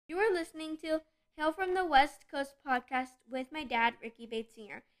You are listening to Hail from the West Coast podcast with my dad, Ricky Bates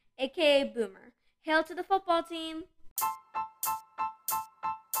Sr., a.k.a. Boomer. Hail to the football team!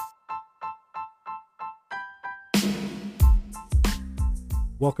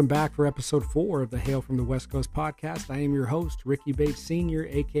 Welcome back for episode 4 of the Hail from the West Coast podcast. I am your host, Ricky Bates Sr.,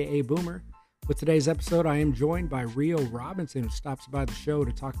 a.k.a. Boomer. With today's episode, I am joined by Rio Robinson, who stops by the show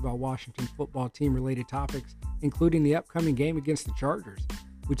to talk about Washington football team-related topics, including the upcoming game against the Chargers.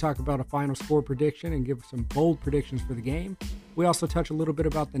 We talk about a final score prediction and give some bold predictions for the game. We also touch a little bit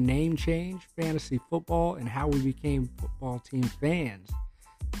about the name change, fantasy football, and how we became football team fans.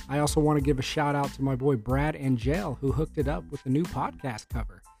 I also want to give a shout out to my boy Brad Angel, who hooked it up with a new podcast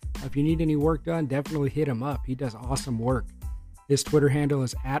cover. If you need any work done, definitely hit him up. He does awesome work. His Twitter handle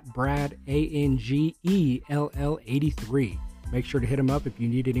is @BradAngell83. Make sure to hit him up if you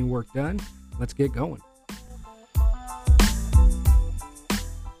need any work done. Let's get going.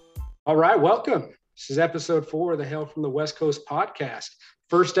 All right, welcome. This is episode 4 of the Hail from the West Coast podcast.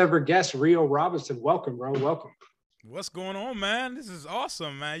 First ever guest, Rio Robinson. Welcome, bro. Welcome. What's going on, man? This is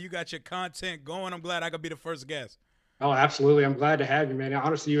awesome, man. You got your content going. I'm glad I could be the first guest. Oh, absolutely. I'm glad to have you, man.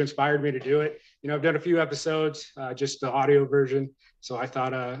 Honestly, you inspired me to do it. You know, I've done a few episodes, just the audio version. So I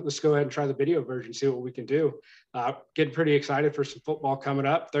thought, let's go ahead and try the video version, see what we can do. Getting pretty excited for some football coming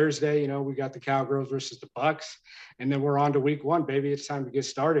up. Thursday, you know, we got the Cowgirls versus the Bucks. And then we're on to week 1, baby. It's time to get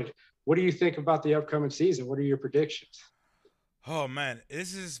started. What do you think about the upcoming season? What are your predictions? Oh, man,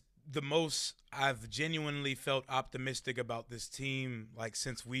 this is the most I've genuinely felt optimistic about this team,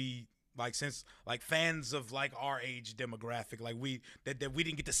 since fans of our age demographic, that we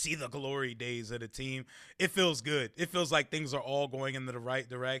didn't get to see the glory days of the team. It feels good. It feels like things are all going in the right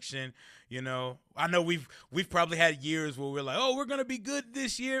direction. You know, I know we've probably had years where we're like, oh, we're gonna be good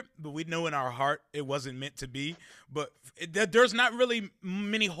this year, but we know in our heart it wasn't meant to be. But there's not really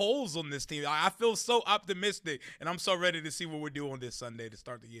many holes on this team. I feel so optimistic, and I'm so ready to see what we're doing this Sunday to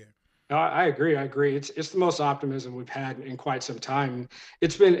start the year. I agree. It's the most optimism we've had in quite some time.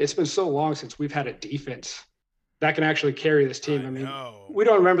 It's been so long since we've had a defense that can actually carry this team. I mean, we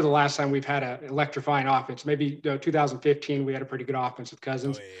don't remember the last time we've had an electrifying offense. Maybe 2015, we had a pretty good offense with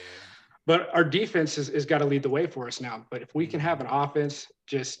Cousins. Oh, yeah. But our defense is got to lead the way for us now. But if we can have an offense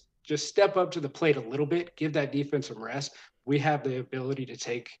just step up to the plate a little bit, give that defense some rest, we have the ability to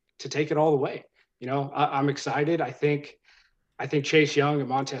take it all the way. You know, I'm excited. I think Chase Young and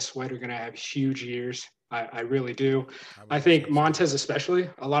Montez Sweat are going to have huge years. I really do. I think Montez especially,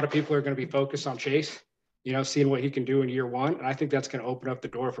 a lot of people are going to be focused on Chase, you know, seeing what he can do in year 1. And I think that's going to open up the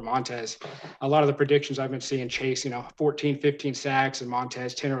door for Montez. A lot of the predictions I've been seeing, Chase, you know, 14, 15 sacks and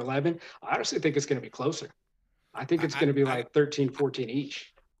Montez 10 or 11. I honestly think it's going to be closer. I think it's going to be 13, 14 each.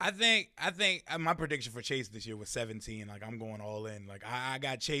 I think my prediction for Chase this year was 17. I'm going all in. I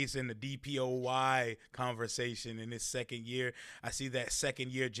got Chase in the DPOY conversation in his second year. I see that second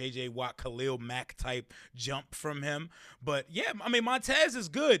year J.J. Watt, Khalil Mack type jump from him. But, yeah, I mean, Montez is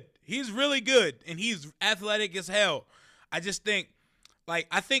good. He's really good, and he's athletic as hell. I just think,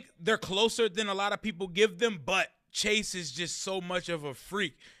 I think they're closer than a lot of people give them, but Chase is just so much of a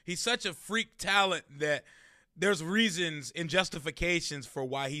freak. He's such a freak talent that – there's reasons and justifications for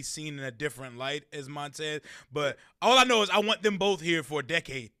why he's seen in a different light as Montez. But all I know is I want them both here for a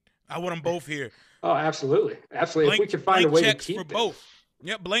decade. I want them both here. Oh, absolutely. Absolutely. If we can find a way to keep them. Both.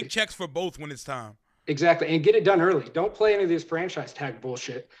 Yeah, blank checks for both when it's time. Exactly. And get it done early. Don't play any of this franchise tag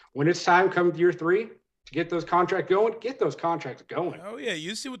bullshit. When it's time, come year 3, to get those contracts going, get those contracts going. Oh, yeah.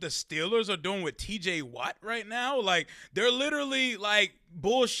 You see what the Steelers are doing with TJ Watt right now? They're literally,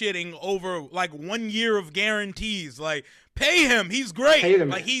 bullshitting over, 1 year of guarantees. Pay him. He's great. Pay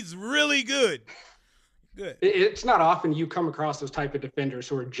them. He's really good. Good. It's not often you come across those type of defenders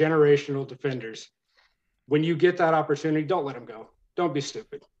who are generational defenders. When you get that opportunity, don't let them go. Don't be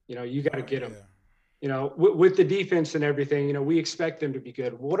stupid. You know, you got to get them. You know, with the defense and everything, you know, we expect them to be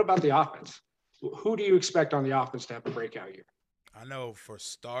good. What about the offense? Who do you expect on the offense to have a breakout year? I know for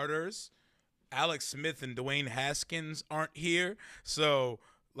starters, Alex Smith and Dwayne Haskins aren't here. So,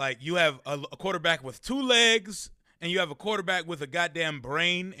 you have a quarterback with 2 legs and you have a quarterback with a goddamn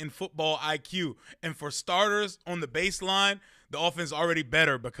brain and football IQ. And for starters on the baseline, the offense is already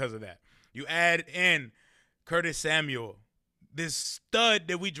better because of that. You add in Curtis Samuel, this stud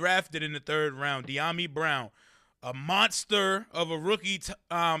that we drafted in the 3rd round, De'Ami Brown, a monster of a rookie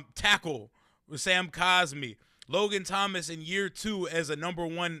tackle with Sam Cosmi, Logan Thomas in year 2 as a number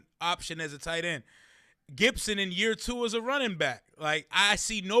 1 option as a tight end, Gibson in year 2 as a running back. I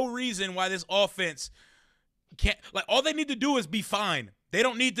see no reason why this offense can't. All they need to do is be fine. They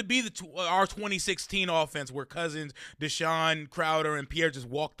don't need to be our 2016 offense where Cousins, Deshaun, Crowder, and Pierre just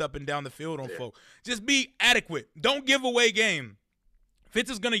walked up and down the field on folk. Just be adequate. Don't give away game. Fitz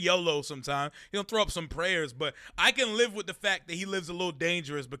is going to YOLO sometime. He'll throw up some prayers, but I can live with the fact that he lives a little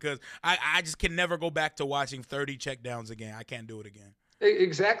dangerous because I just can never go back to watching 30 checkdowns again. I can't do it again.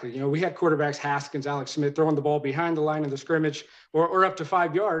 Exactly. We had quarterbacks, Haskins, Alex Smith, throwing the ball behind the line of the scrimmage or up to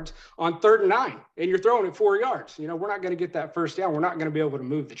 5 yards on 3rd and 9, and you're throwing it 4 yards. We're not going to get that first down. We're not going to be able to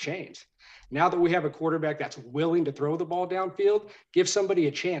move the chains. Now that we have a quarterback that's willing to throw the ball downfield, give somebody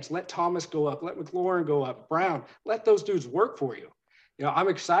a chance. Let Thomas go up. Let McLaurin go up. Brown. Let those dudes work for you. I'm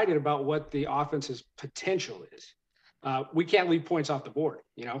excited about what the offense's potential is. We can't leave points off the board.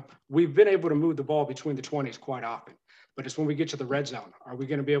 We've been able to move the ball between the 20s quite often. But it's when we get to the red zone. Are we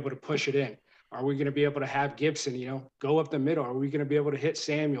going to be able to push it in? Are we going to be able to have Gibson, go up the middle? Are we going to be able to hit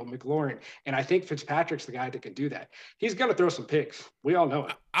Samuel, McLaurin? And I think Fitzpatrick's the guy that can do that. He's going to throw some picks. We all know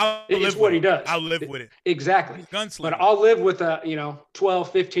it. It's what he does. I'll live with it. Exactly. But I'll live with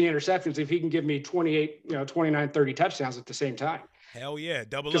 12, 15 interceptions if he can give me 28, 29, 30 touchdowns at the same time. Hell yeah,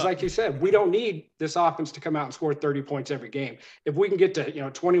 double up. Because like you said, we don't need this offense to come out and score 30 points every game. If we can get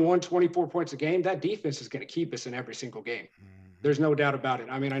to 21, 24 points a game, that defense is going to keep us in every single game. There's no doubt about it.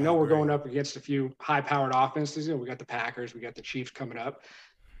 I mean, I know we're going up against a few high-powered offenses. We got the Packers, we got the Chiefs coming up.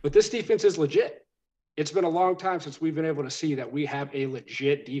 But this defense is legit. It's been a long time since we've been able to see that we have a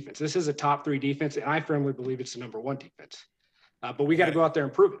legit defense. This is a top 3 defense, and I firmly believe it's the number 1 defense. But we got to go out there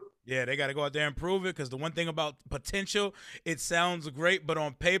and prove it. Yeah, they got to go out there and prove it because the one thing about potential, it sounds great, but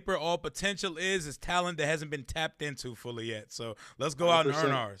on paper, all potential is talent that hasn't been tapped into fully yet. So let's go out and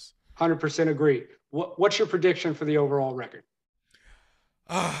earn ours. 100% agree. What's your prediction for the overall record?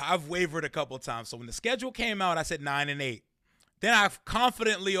 I've wavered a couple of times. So when the schedule came out, I said 9-8. Then I've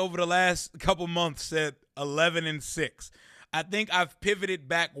confidently over the last couple months said 11-6. I think I've pivoted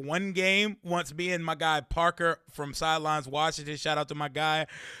back one game once me and my guy Parker from Sidelines Washington, shout out to my guy.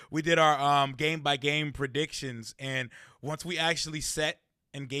 We did our game-by-game predictions, and once we actually set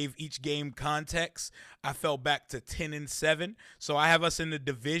and gave each game context, I fell back to 10-7. So I have us in the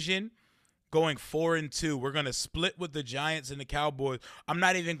division going 4-2. We're going to split with the Giants and the Cowboys. I'm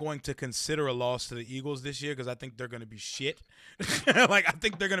not even going to consider a loss to the Eagles this year because I think they're going to be shit. I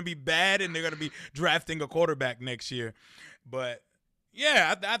think they're going to be bad, and they're going to be drafting a quarterback next year. But,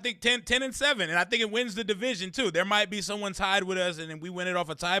 yeah, I think 10-7, and I think it wins the division too. There might be someone tied with us, and then we win it off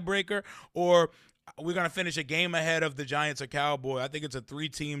a tiebreaker, or we're going to finish a game ahead of the Giants or Cowboys. I think it's a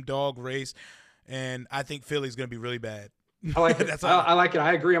 3-team dog race, and I think Philly's going to be really bad. I like it. I like it.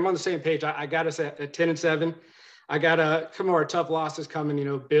 I agree. I'm on the same page. I got us at 10-7. I got some more tough losses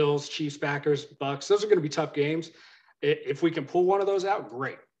coming, Bills, Chiefs, Packers, Bucks. Those are going to be tough games. If we can pull one of those out,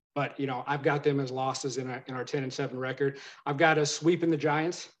 great. But, I've got them as losses in our 10-7 record. I've got us sweeping the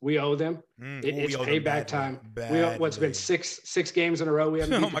Giants. We owe them. It's payback time. It's been six games in a row we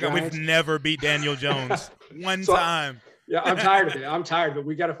haven't beat the Giants. God, we've never beat Daniel Jones time. Yeah, I'm tired of it. But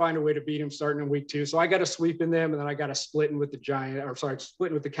we got to find a way to beat him starting in week 2. So I got to sweep in them, and then I got to splitting with the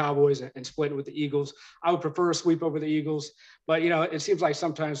splitting with the Cowboys and splitting with the Eagles. I would prefer a sweep over the Eagles. But, it seems like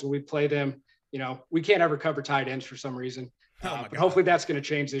sometimes when we play them, we can't ever cover tight ends for some reason. But hopefully that's going to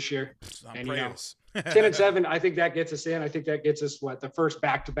change this year. And 10-7, I think that gets us in. I think that gets us the first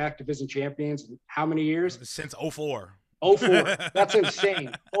back-to-back division champions in how many years? Since 2004. 2004. That's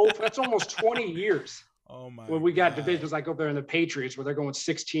insane. That's almost 20 years. Oh my! When we got divisions like up there in the Patriots, where they're going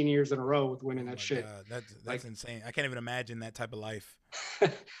 16 years in a row with winning that shit. God. That's insane. I can't even imagine that type of life.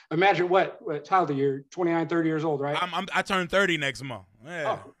 Imagine what child of you're 29, 30 years old, right? I turn 30 next month.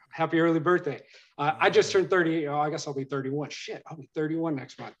 Yeah. Oh, happy early birthday. I just turned 30. I guess I'll be 31. Shit, I'll be 31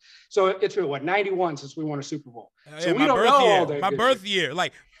 next month. So it's been 91 since we won a Super Bowl. So we don't know all that. My birth year,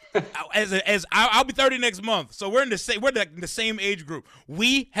 I'll be 30 next month. So we're in the same age group.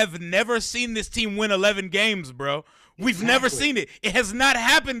 We have never seen this team win 11 games, bro. We've never seen it. It has not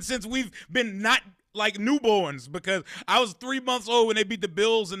happened since we've been not like newborns, because I was 3 months old when they beat the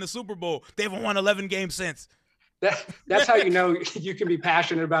Bills in the Super Bowl. They haven't won 11 games since. That's how you can be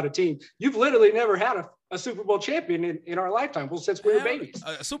passionate about a team. You've literally never had a Super Bowl champion in our lifetime. Well, since we were babies.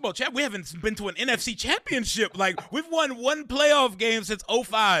 A Super Bowl champ. We haven't been to an NFC championship. We've won one playoff game since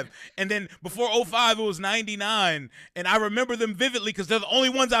 2005. And then before 2005, it was 99. And I remember them vividly because they're the only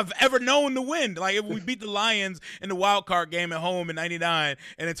ones I've ever known to win. We beat the Lions in the wild card game at home in 99.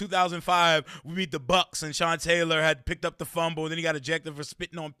 And in 2005, we beat the Bucks, and Sean Taylor had picked up the fumble. And then he got ejected for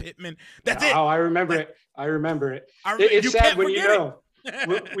spitting on Pittman. That's it. Oh, I remember it. It's sad when you know.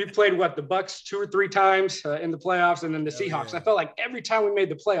 we played the Bucks 2 or 3 times in the playoffs, and then the Seahawks. Yeah. I felt like every time we made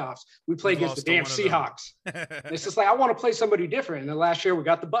the playoffs, we played against the damn Seahawks. It's just like, I want to play somebody different. And then last year we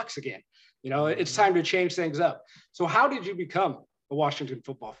got the Bucks again. It's time to change things up. So how did you become a Washington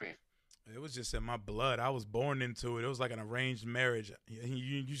football fan? It was just in my blood. I was born into it. It was like an arranged marriage.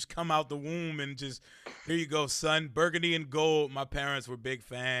 You just come out the womb and just, here you go, son. Burgundy and gold. My parents were big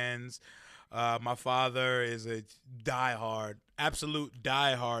fans. My father is a absolute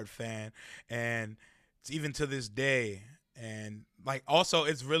diehard fan. And it's even to this day. And like, also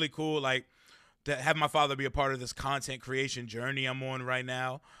it's really cool, like, to have my father be a part of this content creation journey I'm on right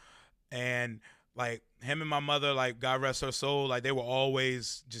now. And like, him and my mother, like, God rest her soul, like, they were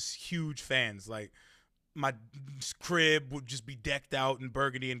always just huge fans. Like, my crib would just be decked out in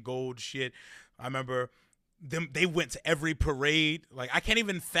burgundy and gold shit. I remember they went to every parade. Like, I can't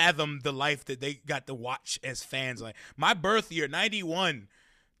even fathom the life that they got to watch as fans. Like, my birth year, 91,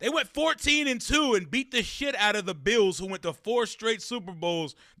 they went 14-2 and beat the shit out of the Bills, who went to 4 straight Super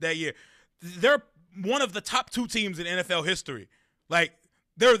Bowls that year. They're one of the top 2 teams in NFL history. Like,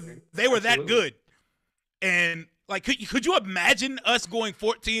 they were that good. And like, could you imagine us going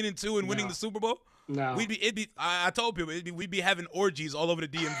 14-2 and winning the Super Bowl? No. I told people we'd be having orgies all over the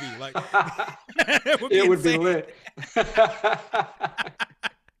DMV. Like, it would be lit.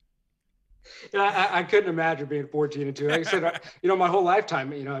 I couldn't imagine being 14-2. Like I said, my whole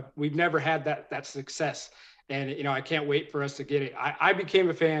lifetime, we've never had that success. And, I can't wait for us to get it. I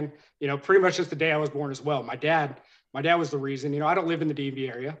became a fan, pretty much just the day I was born as well. My dad was the reason. I don't live in the DMV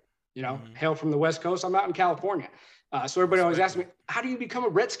area. Hail from the West Coast. I'm out in California. So everybody always asks me, how do you become a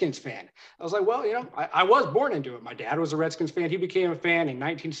Redskins fan? I was like, well, I was born into it. My dad was a Redskins fan. He became a fan in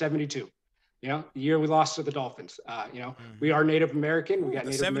 1972. The year we lost to the Dolphins. We are Native American. We got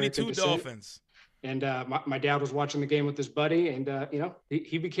Native American descent. Dolphins. And my dad was watching the game with his buddy, and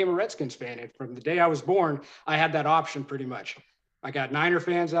he became a Redskins fan. And from the day I was born, I had that option pretty much. I got Niner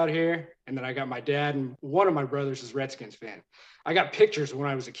fans out here, and then I got my dad, and one of my brothers is Redskins fan. I got pictures when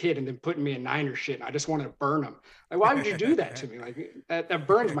I was a kid and then putting me in Niner shit, and I just wanted to burn them. Like, why would you do that to me? Like, that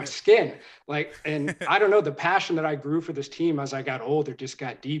burns my skin. Like, and I don't know, the passion that I grew for this team as I got older just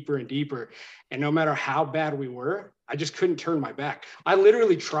got deeper and deeper. And no matter how bad we were, I just couldn't turn my back. I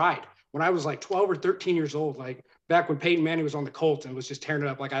literally tried when I was like 12 or 13 years old, like back when Peyton Manning was on the Colts and was just tearing it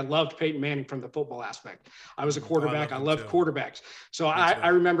up. Like, I loved Peyton Manning from the football aspect. I was a quarterback. I loved quarterbacks. So I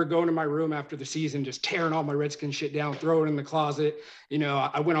remember going to my room after the season, just tearing all my Redskins shit down, throw it in the closet.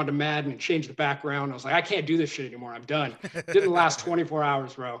 I went on to Madden and changed the background. I was like, I can't do this shit anymore. I'm done. Didn't last 24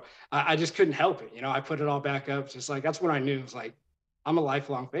 hours, bro. I just couldn't help it. I put it all back up. Just like, that's when I knew. It was like, I'm a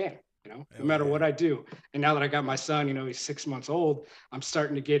lifelong fan. No matter what I do. And now that I got my son, he's 6 months old, I'm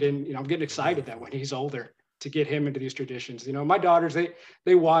starting to get in, I'm getting excited that when he's older to get him into these traditions. My daughters,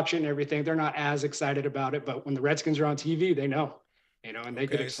 they watch it and everything. They're not as excited about it, but when the Redskins are on TV, they know, and they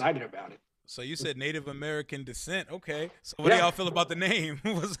get excited about it. So you said Native American descent. Okay. So what do y'all feel about the name?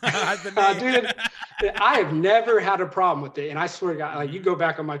 What's the name? Dude, I have never had a problem with it. And I swear to God, like, you go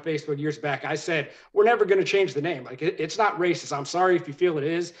back on my Facebook years back, I said, we're never going to change the name. Like, it's not racist. I'm sorry if you feel it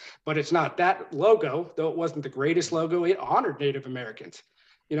is, but it's not. That logo, though it wasn't the greatest logo, it honored Native Americans,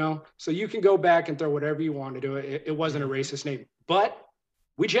 so you can go back and throw whatever you want to do. It wasn't a racist name, but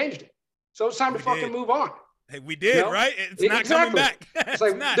we changed it. So it's time to fucking move on. Hey, we did, right? It's not coming back. It's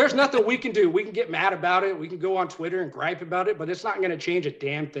like, there's nothing we can do. We can get mad about it. We can go on Twitter and gripe about it, but it's not going to change a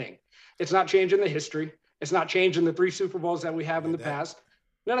damn thing. It's not changing the history. It's not changing the 3 Super Bowls that we have in the past.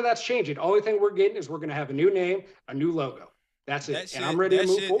 None of that's changing. The only thing we're getting is we're going to have a new name, a new logo. That's it. And I'm ready to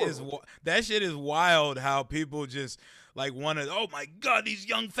move forward. That shit is wild how people just like want to, oh my God, these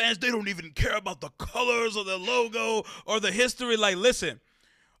young fans, they don't even care about the colors or the logo or the history. Like, listen.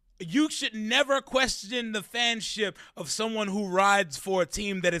 You should never question the fanship of someone who rides for a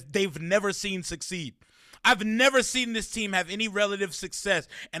team that they've never seen succeed. I've never seen this team have any relative success,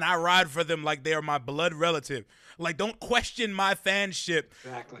 and I ride for them like they are my blood relative. Like, don't question my fanship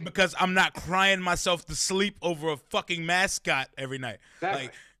because I'm not crying myself to sleep over a fucking mascot every night.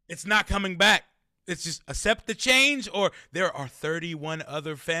 Like, it's not coming back. It's just accept the change, or there are 31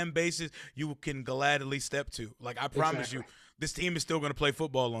 other fan bases you can gladly step to. Like, I promise you. This team is still going to play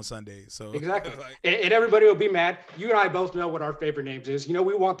football on Sundays. So exactly. And everybody will be mad. You and I both know what our favorite names is.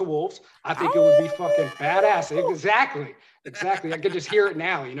 We want the Wolves. I think it would be fucking badass. Exactly. I could just hear it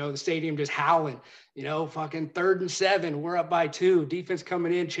now. The stadium just howling. Fucking 3rd and 7. We're up by 2. Defense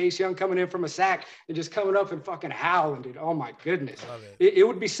coming in. Chase Young coming in from a sack and just coming up and fucking howling, dude. Oh, my goodness. It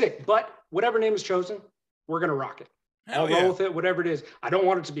would be sick. But whatever name is chosen, we're going to rock it. I'll roll with it, whatever it is. I don't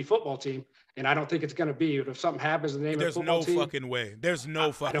want it to be football team, and I don't think it's going to be. But if something happens in the name of the football team, fucking way. There's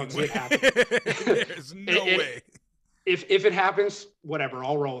no fucking way. There's no way. If it happens, whatever,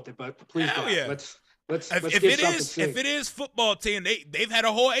 I'll roll with it. But please, let's if it is football team, they've had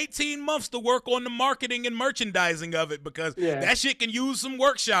a whole 18 months to work on the marketing and merchandising of it, because that shit can use some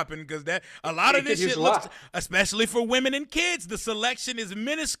workshopping, because that a lot of this shit looks, especially for women and kids, the selection is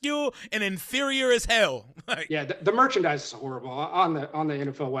minuscule and inferior as hell. The merchandise is horrible on the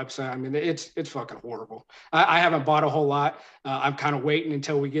NFL website. I mean, it's fucking horrible. I haven't bought a whole lot. I'm kind of waiting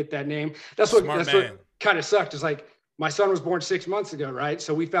until we get that name. That's what kind of sucked. Is like, my son was born 6 months ago, right?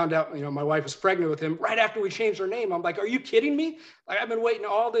 So we found out, my wife was pregnant with him right after we changed our name. I'm like, are you kidding me? Like, I've been waiting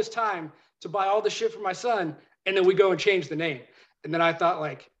all this time to buy all the shit for my son, and then we go and change the name. And then I thought,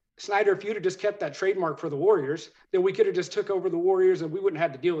 like, Snyder, if you'd have just kept that trademark for the Warriors, then we could have just took over the Warriors and we wouldn't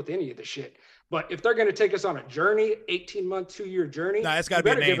have to deal with any of the shit. But if they're going to take us on a journey, 18-month, 2-year journey, it's gotta be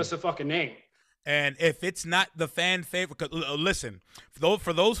a name. Give us a fucking name. And if it's not the fan favorite, listen,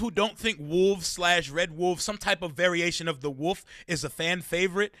 for those who don't think Wolves/Red Wolves, some type of variation of the Wolf, is a fan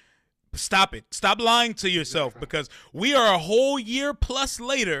favorite, stop it. Stop lying to yourself, because we are a whole year plus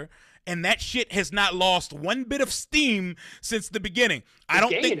later, and that shit has not lost one bit of steam since the beginning. I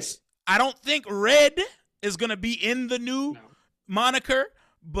don't think Red is gonna be in the new moniker,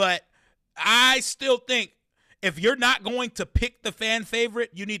 but I still think, if you're not going to pick the fan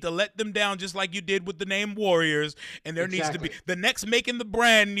favorite, you need to let them down, just like you did with the name Warriors. And there needs to be, the next making the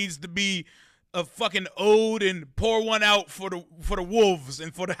brand needs to be a fucking ode and pour one out for the Wolves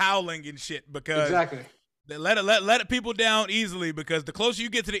and for the Howling and shit, because let people down easily, because the closer you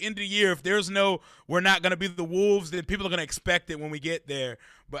get to the end of the year, if there's we're not going to be the Wolves, then people are going to expect it when we get there.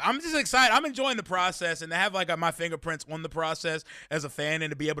 But I'm just excited. I'm enjoying the process, and to have like my fingerprints on the process as a fan,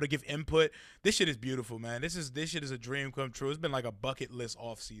 and to be able to give input. This shit is beautiful, man. This shit is a dream come true. It's been like a bucket list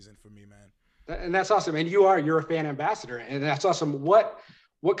off season for me, man. And that's awesome. And you're a fan ambassador, and that's awesome. What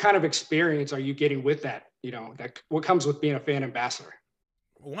kind of experience are you getting with that? What comes with being a fan ambassador?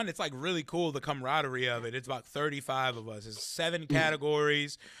 One, it's like really cool, the camaraderie of it. It's about 35 of us. It's 7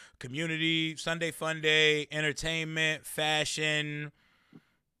 categories: community, Sunday Fun Day, entertainment, fashion,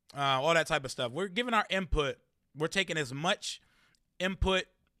 all that type of stuff. We're giving our input. We're taking as much input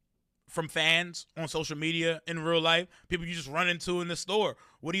from fans on social media, in real life, people you just run into in the store.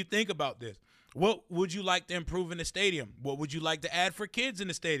 What do you think about this? What would you like to improve in the stadium? What would you like to add for kids in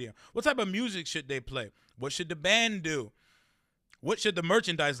the stadium? What type of music should they play? What should the band do? What should the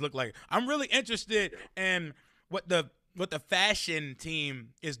merchandise look like? I'm really interested in what the fashion team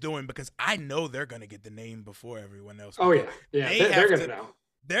is doing, because I know they're gonna get the name before everyone else. Oh yeah, they're gonna know.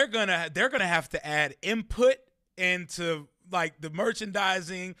 They're gonna have to add input into like the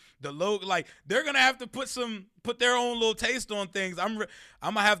merchandising, the logo. Like, they're gonna have to put their own little taste on things. I'm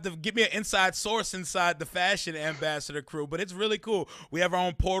gonna have to get me an inside source inside the fashion ambassador crew. But it's really cool. We have our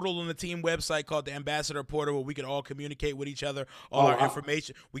own portal on the team website called the Ambassador Portal, where we can all communicate with each other, our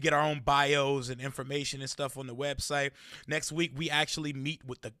information. We get our own bios and information and stuff on the website. Next week, we actually meet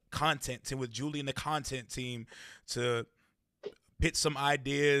with the content team, with Julie and the content team, to pitch some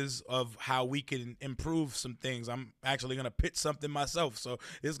ideas of how we can improve some things. I'm actually going to pitch something myself. So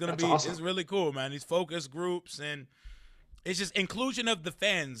it's going to be awesome. It's really cool, man. These focus groups, and it's just inclusion of the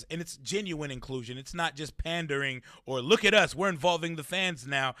fans, and it's genuine inclusion. It's not just pandering or look at us, we're involving the fans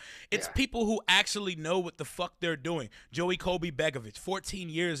now. It's people who actually know what the fuck they're doing. Joey Kobe Begovic, 14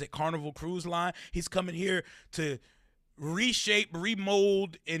 years at Carnival Cruise Line. He's coming here to reshape,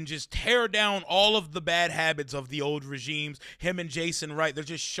 remold, and just tear down all of the bad habits of the old regimes. Him and Jason Wright, they're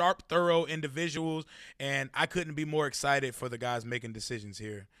just sharp, thorough individuals, and I couldn't be more excited for the guys making decisions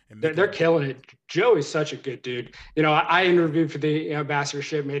here. They're killing it. Joey's such a good dude. I interviewed for the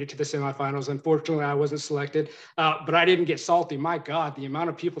ambassadorship, made it to the semifinals. Unfortunately, I wasn't selected, but I didn't get salty. My God, the amount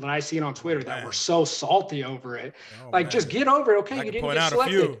of people that I seen on Twitter that were so salty over it. Just get over it. Okay, you didn't get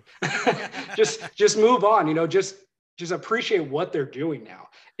selected. just move on. Just appreciate what they're doing now.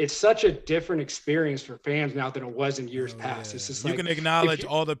 It's such a different experience for fans now than it was in years past. It's just you can acknowledge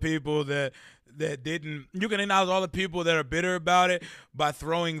all the people that didn't. You can acknowledge all the people that are bitter about it by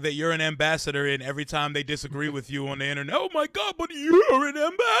throwing that you're an ambassador in every time they disagree with you on the internet. Oh my God, but you're an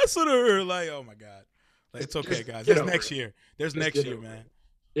ambassador! Like, oh my God, it's okay, guys. There's next year. There's next year, man.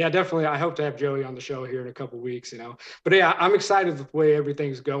 Yeah, definitely. I hope to have Joey on the show here in a couple of weeks, But yeah, I'm excited with the way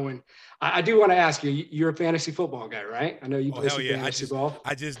everything's going. I do want to ask you, you're a fantasy football guy, right? I know you play some fantasy ball.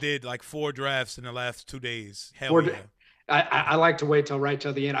 I just did like 4 drafts in the last 2 days. Hell yeah. I like to wait right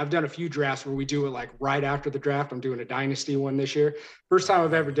till the end. I've done a few drafts where we do it like right after the draft. I'm doing a dynasty one this year. First time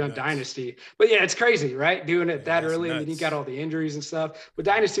I've ever done dynasty. But yeah, it's crazy, right? Doing it that early, and then you got all the injuries and stuff. But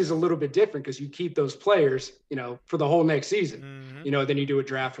dynasty is a little bit different because you keep those players, for the whole next season. Then you do a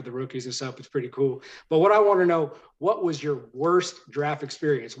draft for the rookies and stuff. It's pretty cool. But what I want to know, what was your worst draft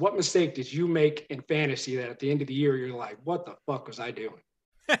experience? What mistake did you make in fantasy that at the end of the year you're like, what the fuck was I doing?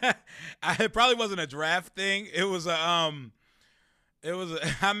 It probably wasn't a draft thing. It was I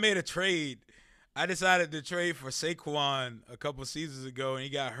made a trade. I decided to trade for Saquon a couple seasons ago, and he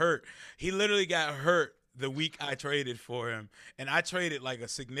got hurt. He literally got hurt the week I traded for him, and I traded like a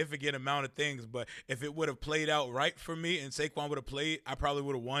significant amount of things. But if it would have played out right for me and Saquon would have played, I probably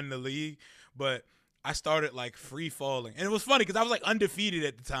would have won the league. But I started like free falling, and it was funny because I was like undefeated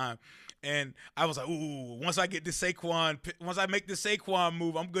at the time. And I was like, ooh, once I make this Saquon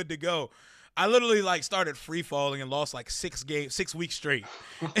move, I'm good to go. I literally like started free falling and lost like 6 weeks straight.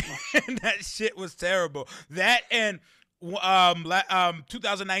 And that shit was terrible. That and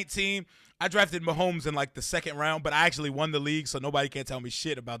 2019, I drafted Mahomes in like the 2nd round, but I actually won the league, so nobody can tell me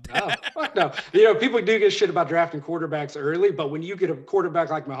shit about that. Oh, fuck no. People do get shit about drafting quarterbacks early, but when you get a quarterback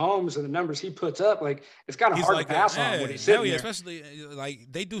like Mahomes and the numbers he puts up, like it's kind of hard to pass on when he's sitting there. Especially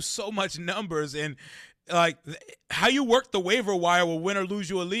like they do so much numbers, and like how you work the waiver wire will win or lose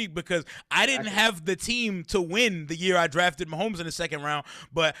you a league, because I didn't have the team to win the year I drafted Mahomes in the 2nd round,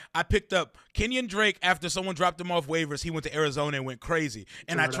 but I picked up Kenyon Drake after someone dropped him off waivers. He went to Arizona and went crazy.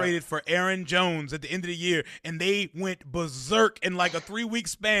 And I traded for Aaron Jones at the end of the year, and they went berserk in like a 3-week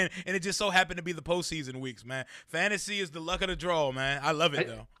span, and it just so happened to be the postseason weeks, man. Fantasy is the luck of the draw, man. I love it,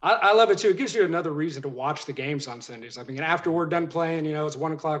 though. I love it, too. It gives you another reason to watch the games on Sundays. I mean, after we're done playing, it's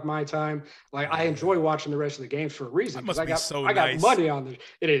 1 o'clock my time. Like, I enjoy watching the rest of the games for a reason. I got money on this.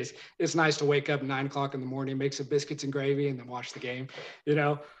 It is. It's nice to wake up at 9 o'clock in the morning, make some biscuits and gravy, and then watch the game,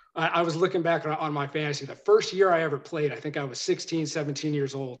 I was looking back on my fantasy. The first year I ever played, I think I was 16, 17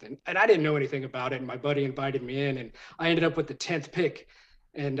 years old. And I didn't know anything about it. And my buddy invited me in, and I ended up with the 10th pick.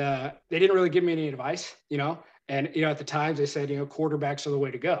 And they didn't really give me any advice, And, at the time they said, quarterbacks are the way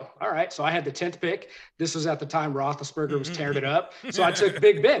to go. All right. So I had the 10th pick. This was at the time Roethlisberger was tearing it up. So I took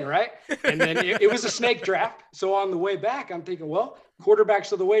Big Ben, right? And then it was a snake draft. So on the way back, I'm thinking, well,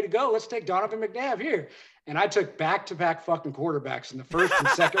 quarterbacks are the way to go. Let's take Donovan McNabb here. And I took back-to-back fucking quarterbacks in the 1st and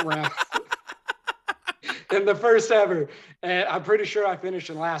 2nd round. In the first ever. And I'm pretty sure I finished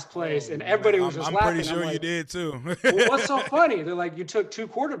in last place. And everybody was just laughing. I'm pretty sure you did too. Well, what's so funny? They're like, you took 2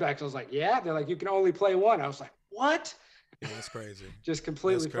 quarterbacks. I was like, yeah. They're like, you can only play 1. I was like, what? Yeah, that's crazy. Just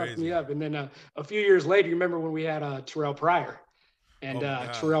completely fucked me up. And then a few years later, you remember when we had Terrell Pryor? And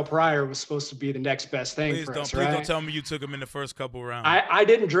Terrell Pryor was supposed to be the next best thing for us, right? Please don't tell me you took him in the first couple rounds. I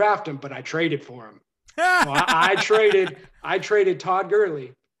didn't draft him, but I traded for him. So I traded Todd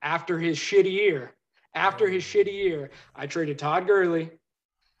Gurley after his shitty year. After his shitty year, I traded Todd Gurley,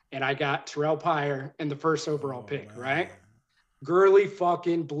 and I got Terrell Pryor in the 1st overall pick, right? Gurley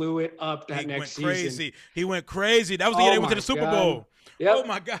fucking blew it up that next season. He went crazy. That was the year they went to the Super Bowl. Yep. Oh,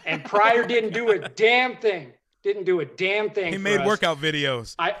 my God. And Pryor didn't do a damn thing. Didn't do a damn thing. He made workout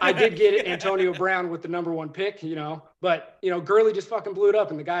videos. I did get Antonio Brown with the number 1 pick, but Gurley just fucking blew it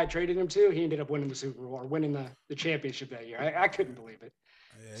up, and the guy I traded him to, he ended up winning the Super Bowl or winning the championship that year. I couldn't believe it.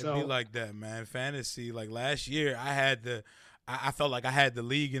 Yeah, it'd be like that, man. Fantasy, like last year, I felt like I had the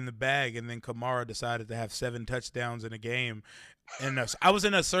league in the bag, and then Kamara decided to have 7 touchdowns in a game, and I was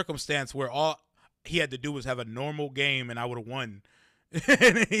in a circumstance where all he had to do was have a normal game, and I would have won.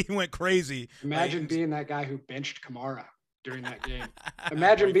 And he went crazy. Imagine being that guy who benched Kamara during that game.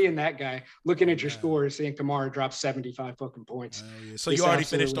 Imagine being that guy, looking at your score and seeing Kamara drop 75 fucking points. Yeah. So you already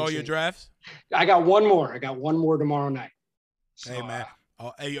finished all your drafts? I got one more. I got one more tomorrow night. So, hey, man.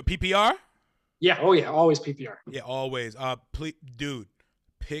 Hey, PPR? Yeah. Oh, yeah. Always PPR. Yeah, always. Please, dude,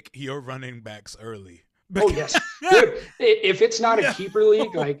 pick your running backs early. Oh, yes. Dude, if it's not a keeper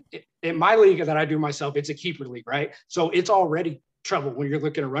league, like in my league that I do myself, it's a keeper league, right? So it's already trouble when you're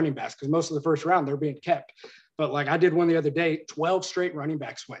looking at running backs because most of the first round, they're being kept. But like I did one the other day, 12 straight running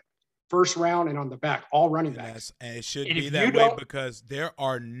backs went. First round and on the back, all running backs. And it should be that way because there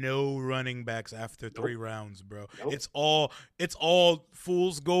are no running backs after 3 rounds, bro. Nope. It's all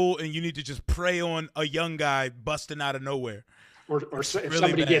fool's gold, and you need to just prey on a young guy busting out of nowhere. Or if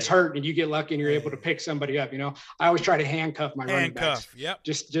somebody gets hurt and you get lucky and you're able to pick somebody up, I always try to handcuff my running backs. Yep.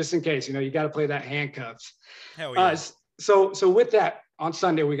 Just in case, you got to play that handcuffs. Hell yeah. So with that, on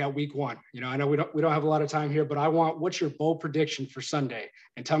Sunday we got week 1. I know we don't have a lot of time here, but what's your bold prediction for Sunday?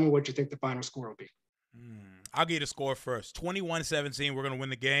 And tell me what you think the final score will be. I'll give you the score first. 21-17. We're gonna win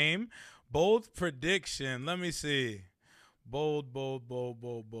the game. Bold prediction. Let me see. Bold.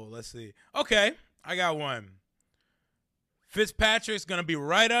 Let's see. Okay, I got one. Fitzpatrick's going to be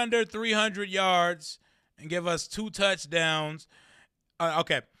right under 300 yards and give us 2 touchdowns.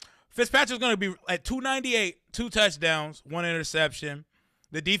 Okay. Fitzpatrick's going to be at 298, 2 touchdowns, 1 interception.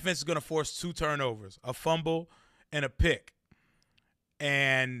 The defense is going to force 2 turnovers, a fumble and a pick.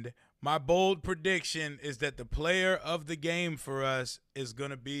 And my bold prediction is that the player of the game for us is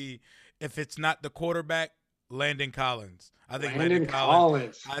going to be, if it's not the quarterback, Landon Collins. I think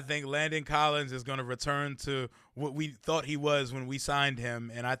Landon Collins is going to return to what we thought he was when we signed him,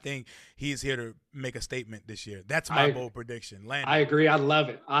 and I think he's here to make a statement this year. That's my bold prediction. Landon. I agree. I love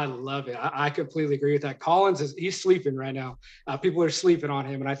it. I completely agree with that. Collins he's sleeping right now. People are sleeping on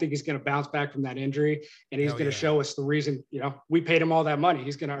him, and I think he's going to bounce back from that injury, and he's going to show us the reason. We paid him all that money.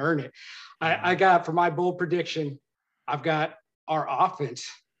 He's going to earn it. I got, for my bold prediction, I've got our offense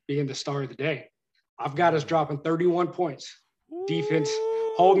being the star of the day. I've got us dropping 31 points. Defense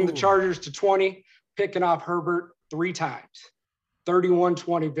holding the Chargers to 20, picking off Herbert 3 times.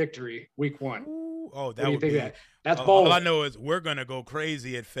 31-20 victory week 1. Oh, that would be that? That's bold. All I know is we're going to go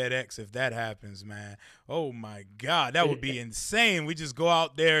crazy at FedEx if that happens, man. Oh, my God. That would be insane. We just go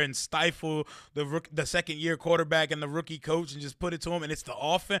out there and stifle the second-year quarterback and the rookie coach and just put it to him, and it's the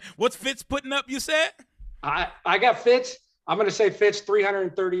offense. What's Fitz putting up, you said? I got Fitz. I'm going to say Fitz,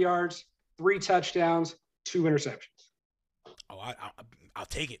 330 yards, 3 touchdowns, 2 interceptions. Oh, I'll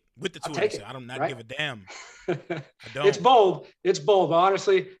take it with the 2 interceptions. I don't give a damn. I don't. It's bold. But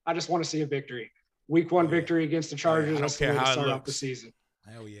honestly, I just want to see a victory. Week 1 victory against the Chargers. I don't care how start it off the season.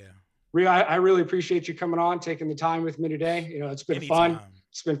 Hell yeah. Rhea, I really appreciate you coming on, taking the time with me today. It's been fun.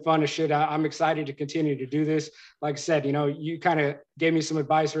 It's been fun as shit. I'm excited to continue to do this. Like I said, you kind of gave me some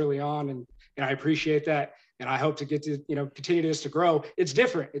advice early on, and I appreciate that. And I hope to get to, continue this to grow. It's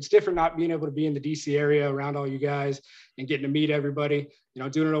different. It's different not being able to be in the DC area around all you guys and getting to meet everybody,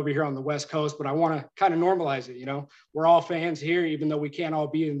 doing it over here on the West Coast. But I want to kind of normalize it. We're all fans here, even though we can't all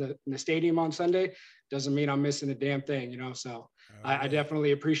be in the stadium on Sunday. Doesn't mean I'm missing a damn thing, So I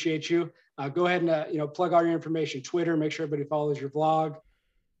definitely appreciate you. Go ahead and, plug all your information, Twitter, make sure everybody follows your vlog.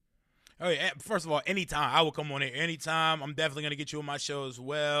 Oh, yeah. First of all, anytime. I will come on here anytime. I'm definitely going to get you on my show as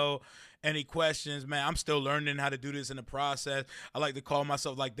well. Any questions, man? I'm still learning how to do this in the process. I like to call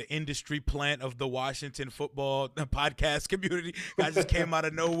myself like the industry plant of the Washington football podcast community. I just came out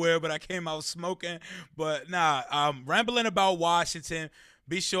of nowhere, but I came out smoking. But rambling about Washington.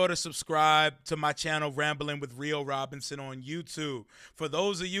 Be sure to subscribe to my channel, Rambling with Rio Robinson on YouTube. For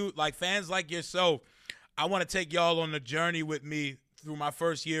those of you, fans like yourself, I want to take y'all on the journey with me through my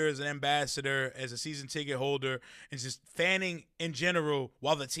first year as an ambassador, as a season ticket holder, and just fanning in general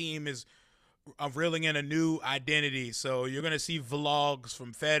while the team is reeling in a new identity. So you're going to see vlogs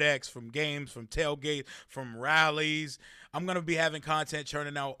from FedEx, from games, from tailgate, from rallies. I'm going to be having content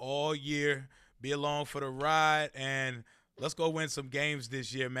churning out all year. Be along for the ride, and let's go win some games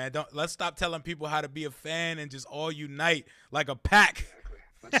this year, man. Let's stop telling people how to be a fan and just all unite like a pack.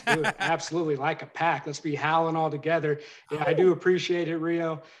 Let's do it. Absolutely, like a pack. Let's be howling all together. Yeah, I do appreciate it,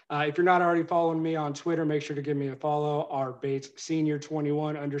 Rio. If you're not already following me on Twitter, make sure to give me a follow. Our Bates Senior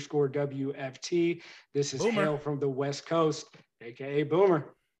 21 _WFT. This is Boomer. Hail from the West Coast, aka Boomer.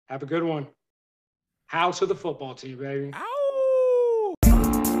 Have a good one. How to the football team, baby. Ow.